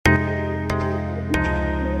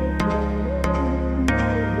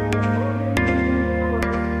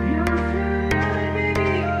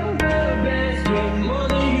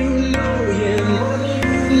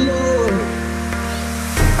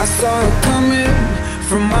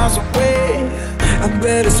from miles away. I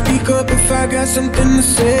better speak up if I got something to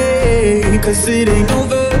say, 'cause it ain't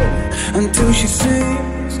over until she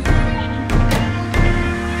sings.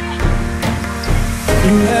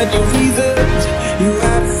 You had your reasons, you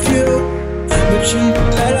had a few, but you knew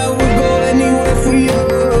that I would go anywhere for you.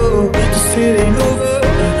 'Cause it ain't over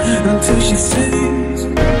until she sings.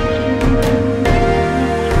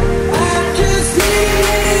 I just need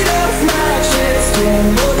it off my chest. Yeah,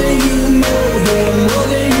 more than you know, yeah, more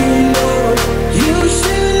than you know. You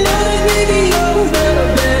should know that baby you're the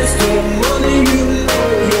best. Yeah, more than you know,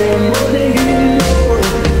 yeah, more than you know.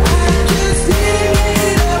 I just need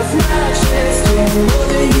it off my chest. Yeah, more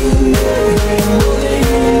than you know, yeah, more than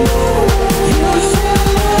you know. You should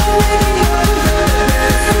know that baby you're the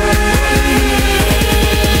best. Yeah,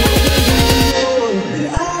 more than you know.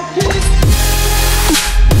 I just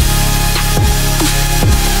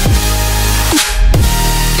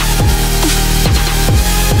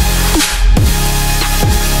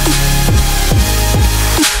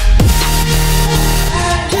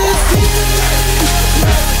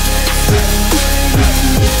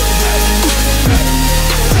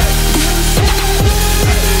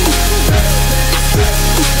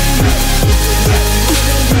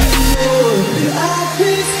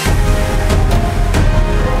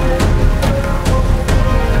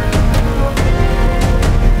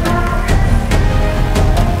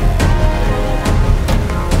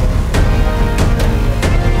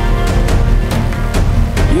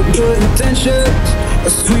good intentions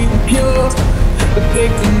are sweet and pure, but they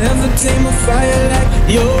can never tame a fire like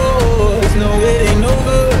yours. No, it ain't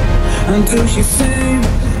over until she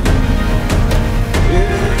sings.